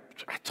like, I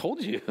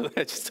told you.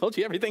 I just told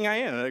you everything I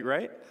am, like,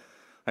 right?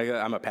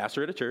 I'm a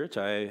pastor at a church.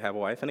 I have a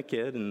wife and a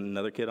kid and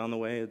another kid on the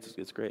way.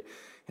 It's great.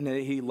 And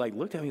then he, like,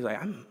 looked at me. He's like,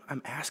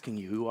 I'm asking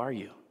you, who are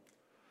you?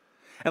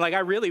 And, like, I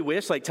really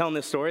wish, like, telling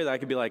this story that I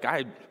could be like,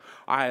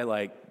 I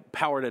like,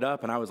 powered it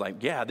up, and I was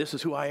like, yeah, this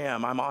is who I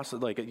am. I'm awesome.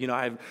 Like,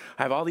 I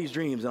have all these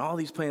dreams and all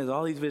these plans and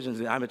all these visions,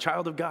 and I'm a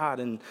child of God.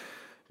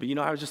 But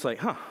I was just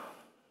like,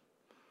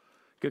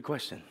 good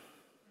question.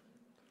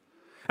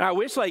 And I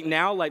wish, like,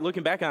 now, like,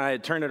 looking back on it, I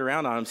had turned it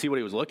around on him, see what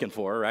he was looking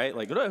for, right?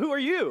 Like, who are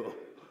you?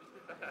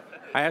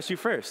 I asked you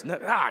first. No,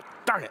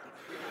 darn it.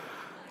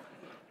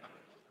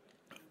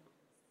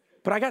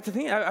 But I got to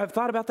think, I've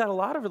thought about that a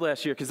lot over the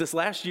last year, because this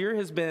last year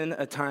has been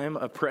a time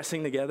of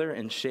pressing together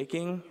and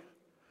shaking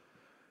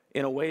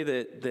in a way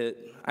that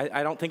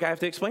I don't think I have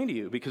to explain to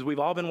you, because we've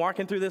all been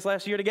walking through this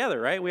last year together,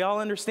 right? We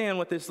all understand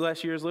what this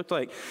last year has looked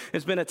like.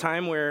 It's been a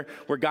time where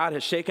God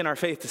has shaken our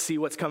faith to see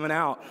what's coming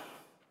out.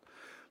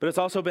 But it's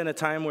also been a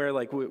time where,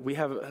 like, we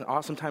have an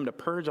awesome time to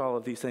purge all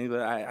of these things. But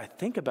I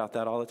think about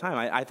that all the time.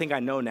 I think I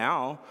know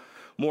now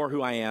more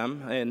who I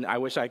am, and I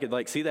wish I could,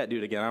 like, see that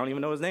dude again. I don't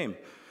even know his name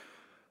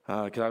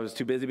because I was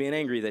too busy being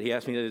angry that he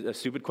asked me a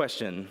stupid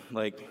question.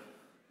 Like,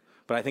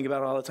 but I think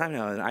about it all the time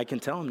now, and I can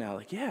tell him now,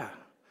 like, yeah,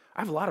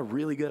 I have a lot of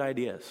really good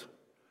ideas.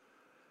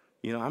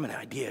 I'm an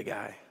idea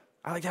guy.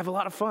 I like to have a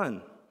lot of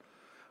fun.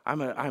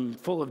 I'm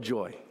full of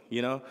joy.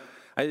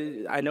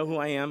 I know who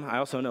I am. I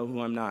also know who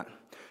I'm not.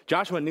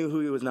 Joshua knew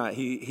who he was not.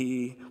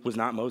 He was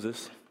not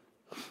Moses.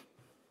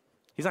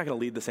 He's not going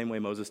to lead the same way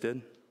Moses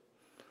did,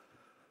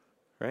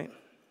 right?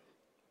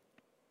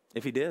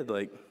 If he did,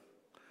 like,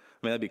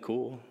 that'd be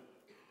cool.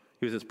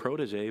 He was his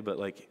protege, but,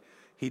 like,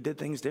 he did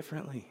things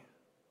differently.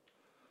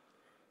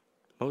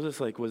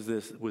 Moses, like, was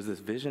this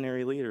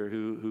visionary leader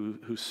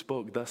who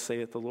spoke, "Thus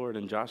saith the Lord,"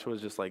 and Joshua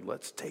was just like,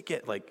 "Let's take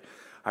it. Like,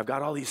 I've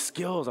got all these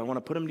skills. I want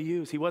to put them to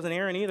use." He wasn't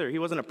Aaron either. He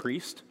wasn't a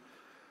priest.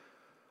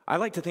 I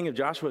like to think of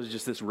Joshua as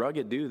just this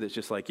rugged dude that's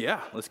just like,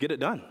 yeah, let's get it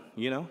done,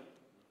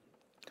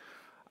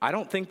 I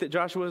don't think that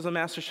Joshua is a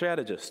master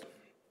strategist.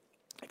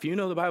 If you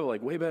know the Bible,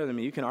 like, way better than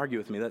me, you can argue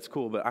with me. That's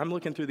cool. But I'm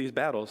looking through these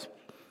battles.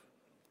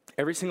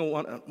 Every single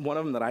one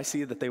of them that I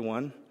see that they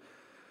won,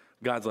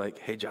 God's like,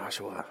 "Hey,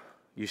 Joshua,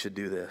 you should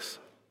do this."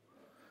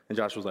 And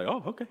Joshua's like,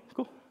 "Oh, okay,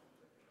 cool."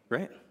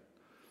 Right?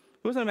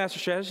 He wasn't a master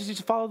strategist. He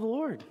just followed the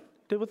Lord.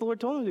 Did what the Lord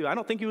told him to do. I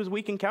don't think he was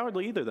weak and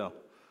cowardly either, though.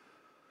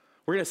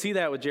 We're going to see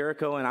that with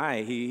Jericho and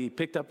Ai. He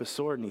picked up his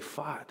sword and he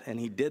fought, and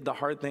he did the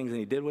hard things, and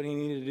he did what he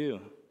needed to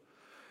do.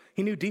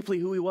 He knew deeply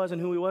who he was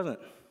and who he wasn't.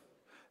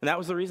 And that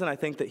was the reason I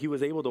think that he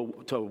was able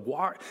to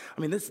walk.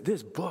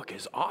 This book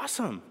is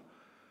awesome.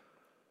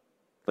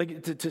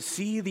 Like, to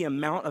see the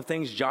amount of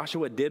things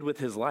Joshua did with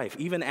his life,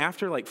 even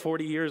after, like,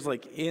 40 years,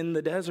 like, in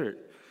the desert.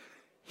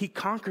 He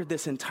conquered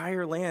this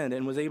entire land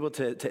and was able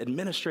to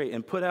administrate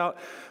and put out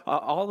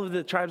all of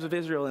the tribes of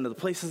Israel into the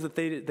places that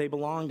they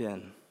belonged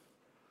in.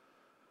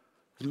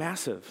 It's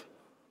massive.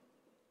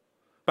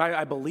 But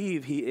I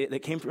believe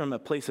it came from a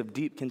place of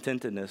deep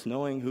contentedness,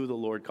 knowing who the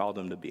Lord called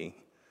him to be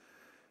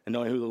and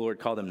knowing who the Lord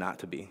called him not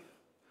to be.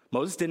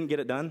 Moses didn't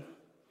get it done,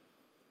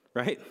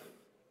 right?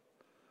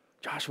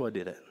 Joshua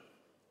did it.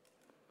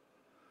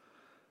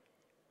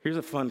 Here's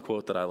a fun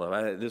quote that I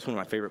love. This is one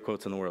of my favorite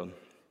quotes in the world.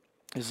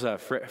 This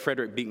is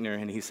Frederick Buechner,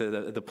 and he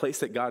said, "The place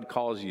that God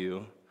calls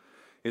you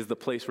is the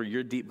place where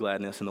your deep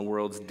gladness and the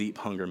world's deep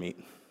hunger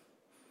meet."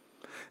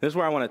 This is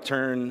where I want to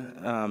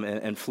turn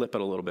and flip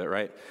it a little bit,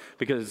 right?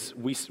 Because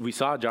we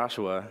saw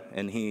Joshua,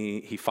 and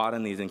he fought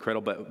in these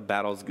incredible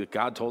battles.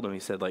 God told him, he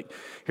said, like,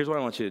 here's what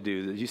I want you to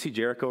do. You see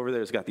Jericho over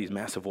there? It's got these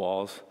massive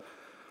walls.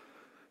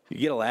 You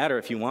get a ladder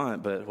if you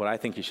want, but what I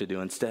think you should do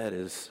instead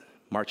is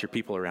march your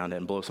people around it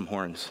and blow some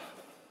horns.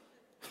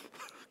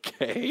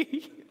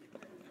 Okay?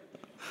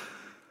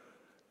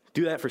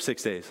 Do that for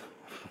 6 days.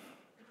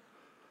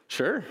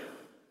 Sure.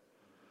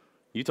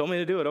 You told me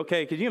to do it.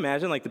 Okay. Could you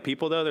imagine, like, the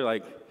people, though? They're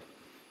like,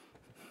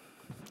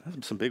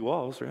 that's some big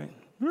walls, right?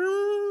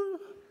 You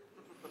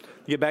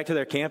get back to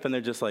their camp, and they're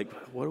just like,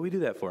 what do we do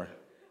that for?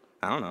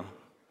 I don't know.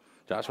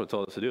 Joshua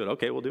told us to do it.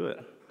 Okay, we'll do it.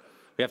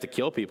 We have to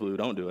kill people who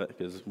don't do it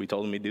because we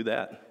told them we'd do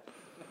that.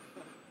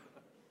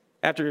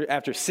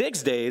 After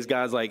 6 days,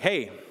 God's like,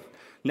 hey,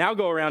 now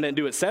go around and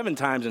do it 7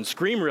 times and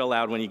scream real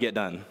loud when you get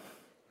done.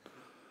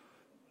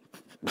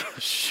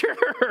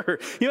 Sure.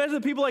 You imagine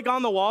the people like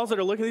on the walls that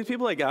are looking at these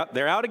people like,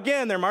 they're out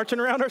again. They're marching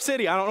around our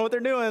city. I don't know what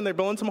they're doing. They're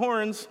blowing some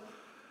horns.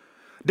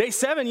 Day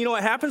 7, you know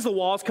what happens? The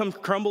walls come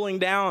crumbling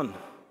down.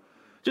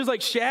 Just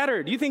like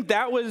shattered. Do you think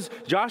that was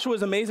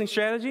Joshua's amazing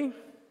strategy?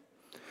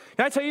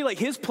 Can I tell you, like,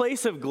 his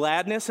place of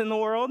gladness in the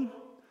world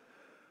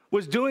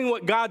was doing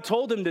what God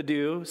told him to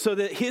do so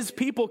that his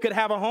people could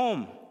have a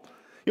home.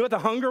 You know what the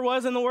hunger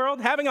was in the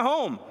world? Having a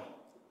home.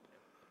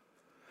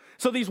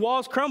 So these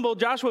walls crumbled.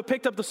 Joshua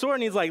picked up the sword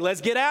and he's like, let's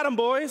get at them,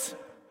 boys.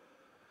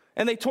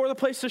 And they tore the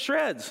place to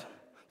shreds.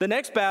 The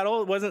next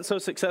battle wasn't so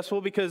successful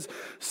because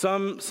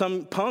some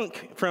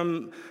punk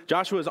from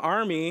Joshua's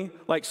army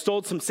like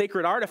stole some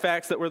sacred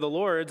artifacts that were the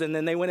Lord's, and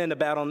then they went into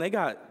battle and they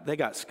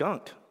got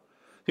skunked.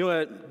 You know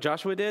what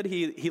Joshua did?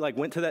 He like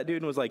went to that dude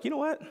and was like, you know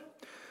what?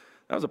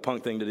 That was a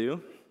punk thing to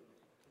do.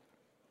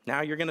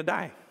 Now you're going to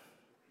die.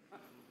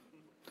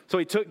 So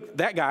he took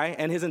that guy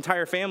and his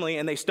entire family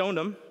and they stoned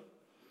him.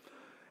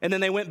 And then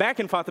they went back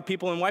and fought the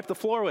people and wiped the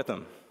floor with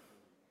them.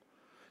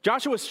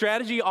 Joshua's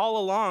strategy all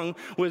along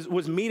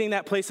was meeting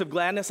that place of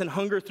gladness and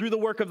hunger through the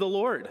work of the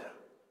Lord.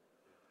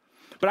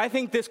 But I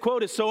think this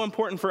quote is so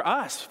important for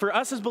us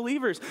as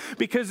believers,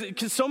 because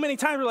so many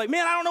times we're like,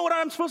 man, I don't know what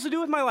I'm supposed to do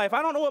with my life.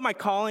 I don't know what my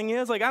calling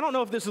is. Like, I don't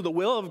know if this is the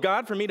will of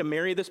God for me to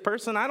marry this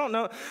person. I don't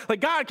know. Like,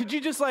 God, could you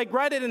just like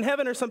write it in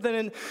heaven or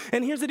something?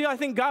 And here's the deal. I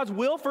think God's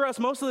will for us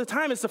most of the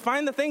time is to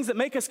find the things that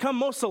make us come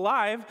most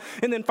alive,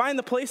 and then find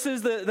the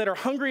places that are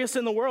hungriest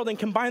in the world and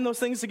combine those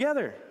things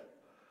together.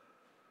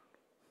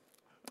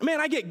 Man,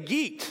 I get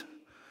geeked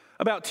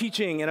about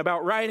teaching and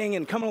about writing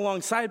and coming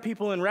alongside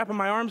people and wrapping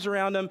my arms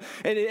around them.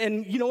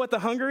 And you know what the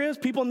hunger is?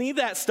 People need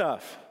that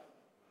stuff.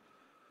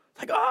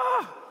 Like,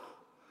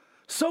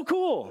 so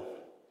cool.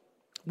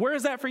 Where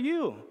is that for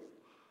you?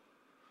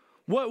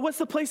 What's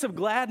the place of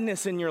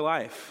gladness in your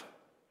life?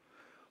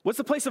 What's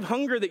the place of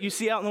hunger that you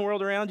see out in the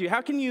world around you?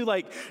 How can you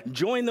like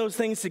join those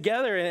things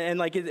together and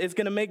like it's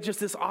going to make just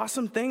this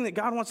awesome thing that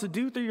God wants to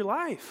do through your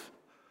life?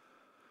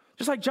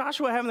 Just like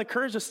Joshua having the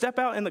courage to step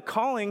out in the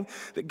calling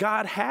that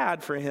God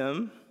had for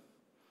him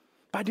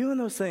by doing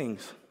those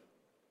things.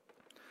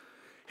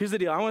 Here's the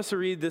deal. I want us to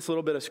read this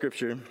little bit of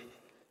scripture.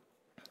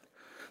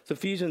 It's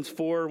Ephesians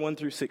 4, 1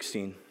 through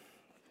 16.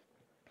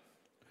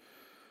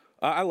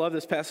 I love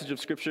this passage of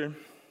scripture.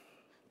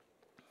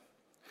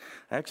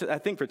 Actually, I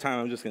think for time,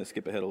 I'm just going to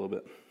skip ahead a little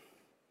bit.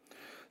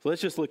 So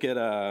let's just look at,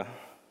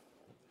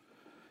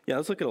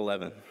 let's look at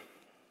 11.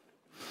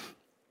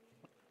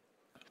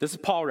 This is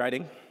Paul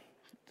writing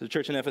to the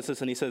church in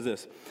Ephesus, and he says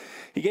this.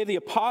 He gave the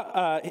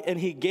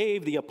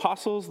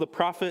apostles, the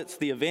prophets,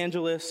 the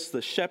evangelists,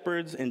 the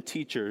shepherds, and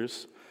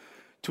teachers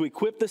to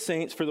equip the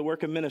saints for the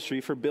work of ministry,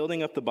 for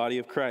building up the body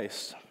of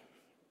Christ,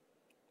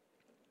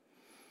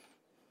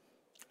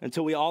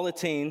 until we all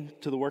attain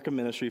to the work of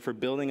ministry for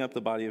building up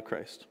the body of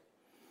Christ.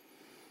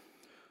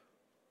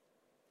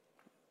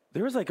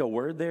 There was like a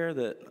word there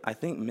that I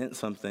think meant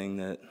something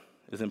that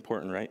is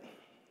important, right?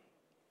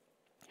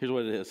 Here's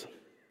what it is. It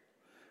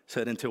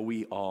said, until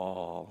we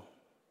all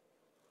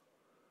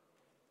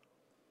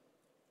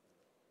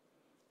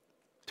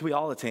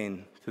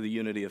attain to the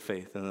unity of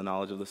faith and the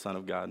knowledge of the Son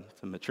of God,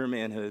 to mature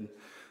manhood,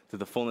 to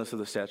the fullness of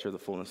the stature of the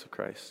fullness of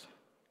Christ.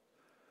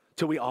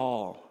 Till we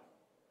all.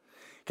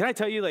 Can I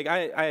tell you, like,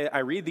 I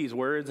read these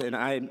words, and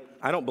I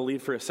don't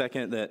believe for a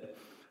second that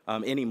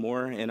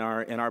anymore in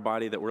our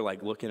body that we're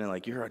like looking and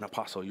like, you're an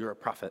apostle, you're a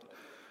prophet.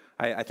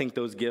 I think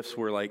those gifts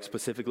were like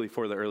specifically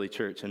for the early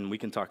church, and we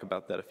can talk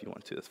about that if you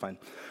want to, that's fine.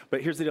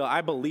 But here's the deal.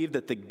 I believe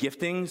that the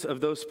giftings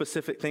of those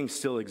specific things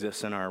still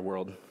exist in our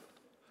world.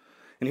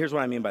 And here's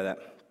what I mean by that.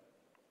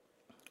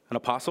 An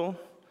apostle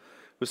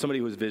was somebody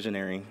who was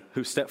visionary,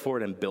 who stepped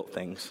forward and built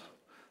things.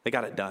 They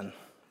got it done,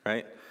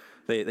 right?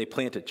 They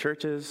planted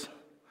churches.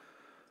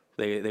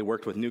 They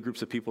worked with new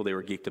groups of people. They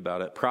were geeked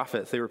about it.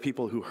 Prophets, they were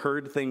people who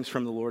heard things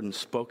from the Lord and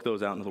spoke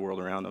those out into the world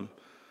around them.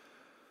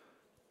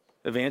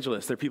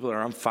 Evangelists, they're people that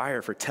are on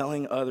fire for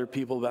telling other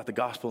people about the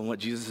gospel and what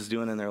Jesus is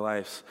doing in their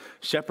lives.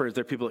 Shepherds,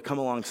 they're people that come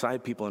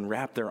alongside people and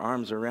wrap their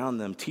arms around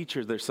them.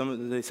 Teachers, there's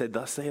some, they say,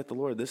 thus saith the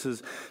Lord. This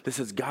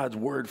is God's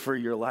word for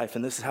your life,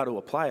 and this is how to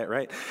apply it,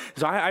 right?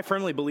 So I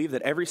firmly believe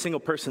that every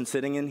single person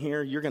sitting in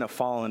here, you're going to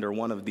fall under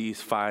one of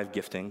these 5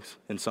 giftings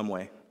in some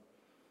way.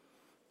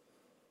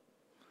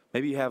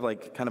 Maybe you have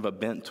like kind of a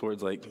bent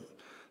towards like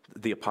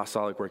the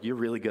apostolic work. You're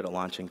really good at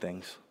launching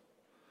things.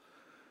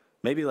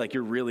 Maybe like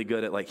you're really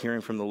good at like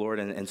hearing from the Lord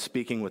and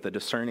speaking with a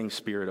discerning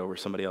spirit over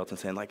somebody else and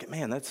saying like,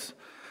 man,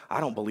 I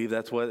don't believe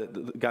that's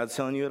what God's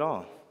telling you at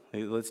all.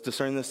 Let's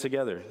discern this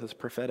together. That's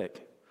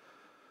prophetic.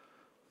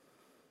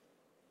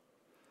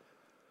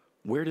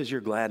 Where does your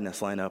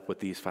gladness line up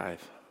with these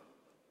 5?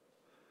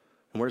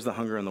 And where's the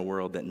hunger in the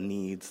world that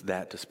needs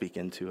that to speak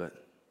into it?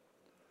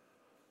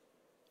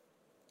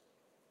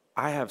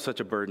 I have such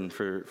a burden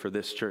for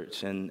this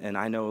church, and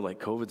I know like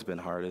COVID's been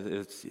hard.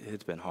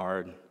 It's been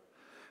hard.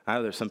 I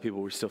know there's some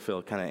people who still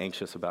feel kind of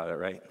anxious about it,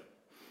 right?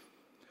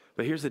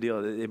 But here's the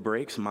deal. It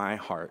breaks my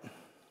heart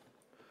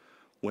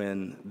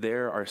when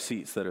there are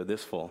seats that are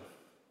this full,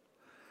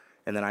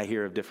 and then I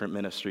hear of different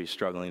ministries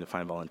struggling to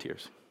find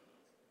volunteers.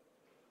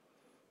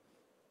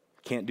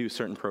 Can't do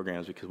certain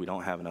programs because we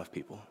don't have enough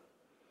people.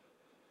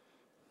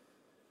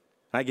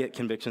 I get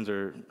convictions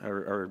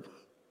are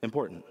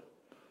important.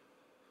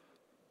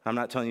 I'm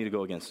not telling you to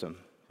go against them.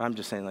 I'm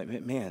just saying like,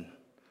 man,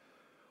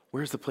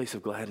 where's the place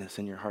of gladness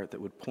in your heart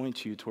that would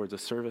point you towards a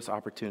service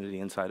opportunity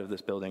inside of this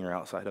building or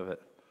outside of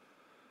it?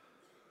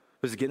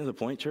 Does it get to the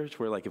point, church,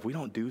 where like if we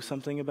don't do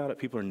something about it,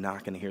 people are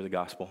not going to hear the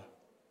gospel?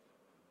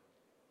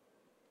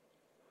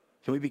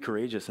 Can we be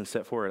courageous and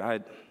step forward?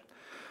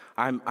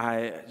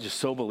 I just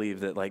so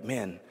believe that like,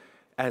 man,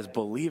 as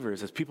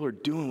believers, as people are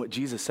doing what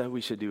Jesus said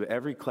we should do,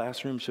 every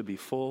classroom should be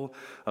full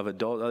of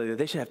adults.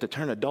 They should have to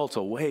turn adults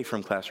away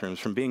from classrooms,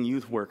 from being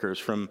youth workers,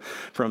 from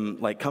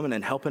like coming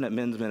and helping at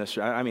men's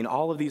ministry. I mean,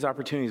 all of these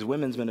opportunities,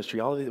 women's ministry,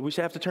 all of these, we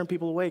should have to turn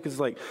people away because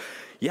it's like,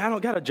 yeah, I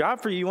don't got a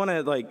job for you. You want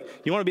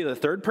to be the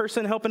third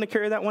person helping to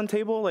carry that one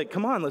table? Like,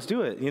 come on, let's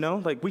do it. You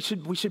know, like we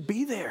should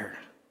be there.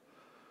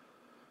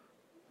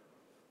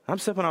 I'm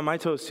stepping on my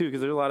toes too because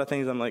there's a lot of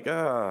things I'm like,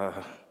 I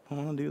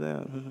don't want to do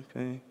that.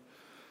 Okay.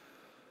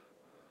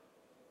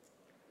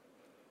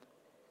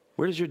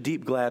 Where does your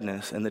deep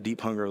gladness and the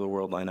deep hunger of the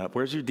world line up?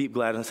 Where's your deep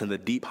gladness and the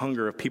deep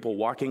hunger of people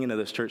walking into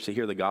this church to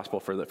hear the gospel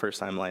for the first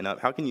time line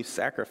up? How can you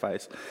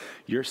sacrifice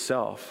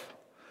yourself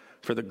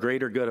for the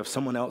greater good of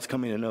someone else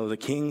coming to know the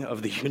King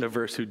of the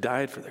universe who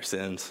died for their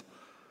sins?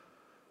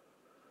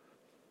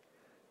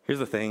 Here's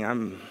the thing,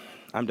 I'm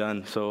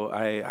done. So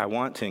I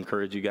want to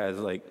encourage you guys,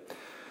 like,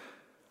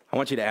 I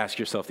want you to ask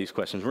yourself these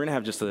questions. We're going to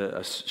have just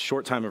a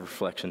short time of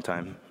reflection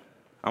time.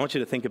 I want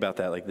you to think about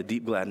that, like the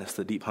deep gladness,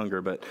 the deep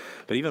hunger, but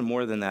even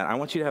more than that, I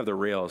want you to have the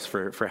rails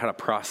for how to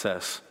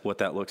process what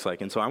that looks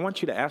like. And so I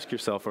want you to ask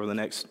yourself over the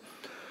next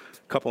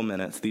couple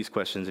minutes these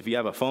questions. If you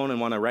have a phone and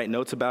want to write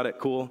notes about it,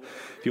 cool.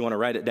 If you want to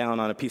write it down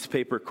on a piece of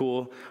paper,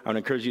 cool. I would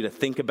encourage you to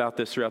think about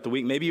this throughout the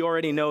week. Maybe you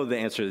already know the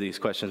answer to these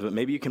questions, but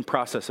maybe you can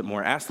process it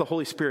more. Ask the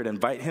Holy Spirit,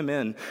 invite him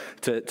in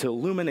to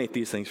illuminate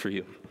these things for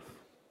you.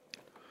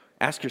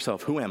 Ask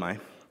yourself, who am I?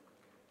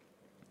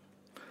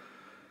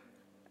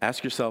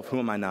 Ask yourself, who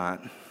am I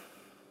not?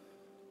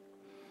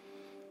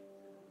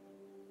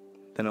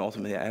 Then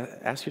ultimately,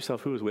 ask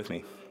yourself, who is with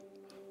me?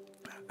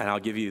 And I'll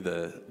give you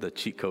the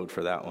cheat code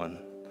for that one.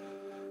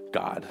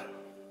 God.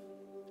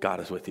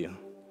 God is with you.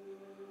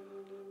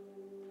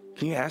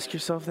 Can you ask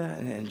yourself that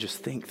and just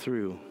think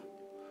through,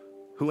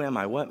 who am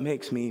I? What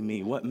makes me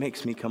me? What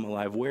makes me come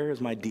alive? Where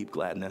is my deep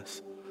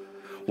gladness?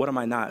 What am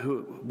I not?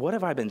 What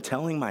have I been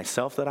telling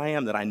myself that I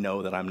am that I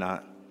know that I'm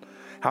not?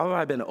 How have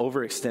I been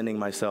overextending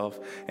myself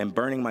and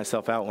burning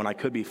myself out when I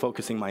could be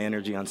focusing my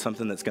energy on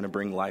something that's going to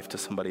bring life to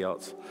somebody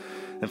else?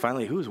 And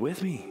finally, who's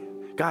with me?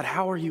 God,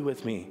 how are you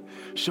with me?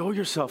 Show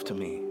yourself to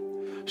me.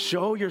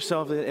 Show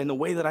yourself in the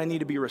way that I need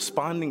to be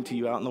responding to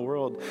you out in the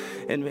world.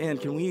 And man,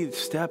 can we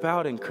step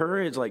out in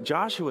courage like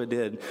Joshua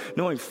did,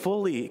 knowing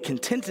fully,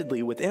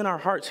 contentedly within our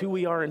hearts who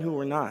we are and who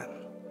we're not?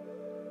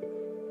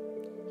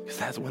 Because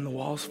that's when the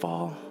walls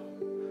fall,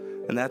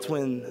 and that's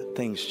when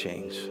things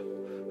change.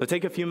 So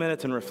take a few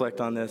minutes and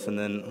reflect on this, and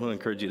then we'll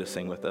encourage you to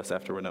sing with us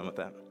after we're done with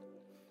that.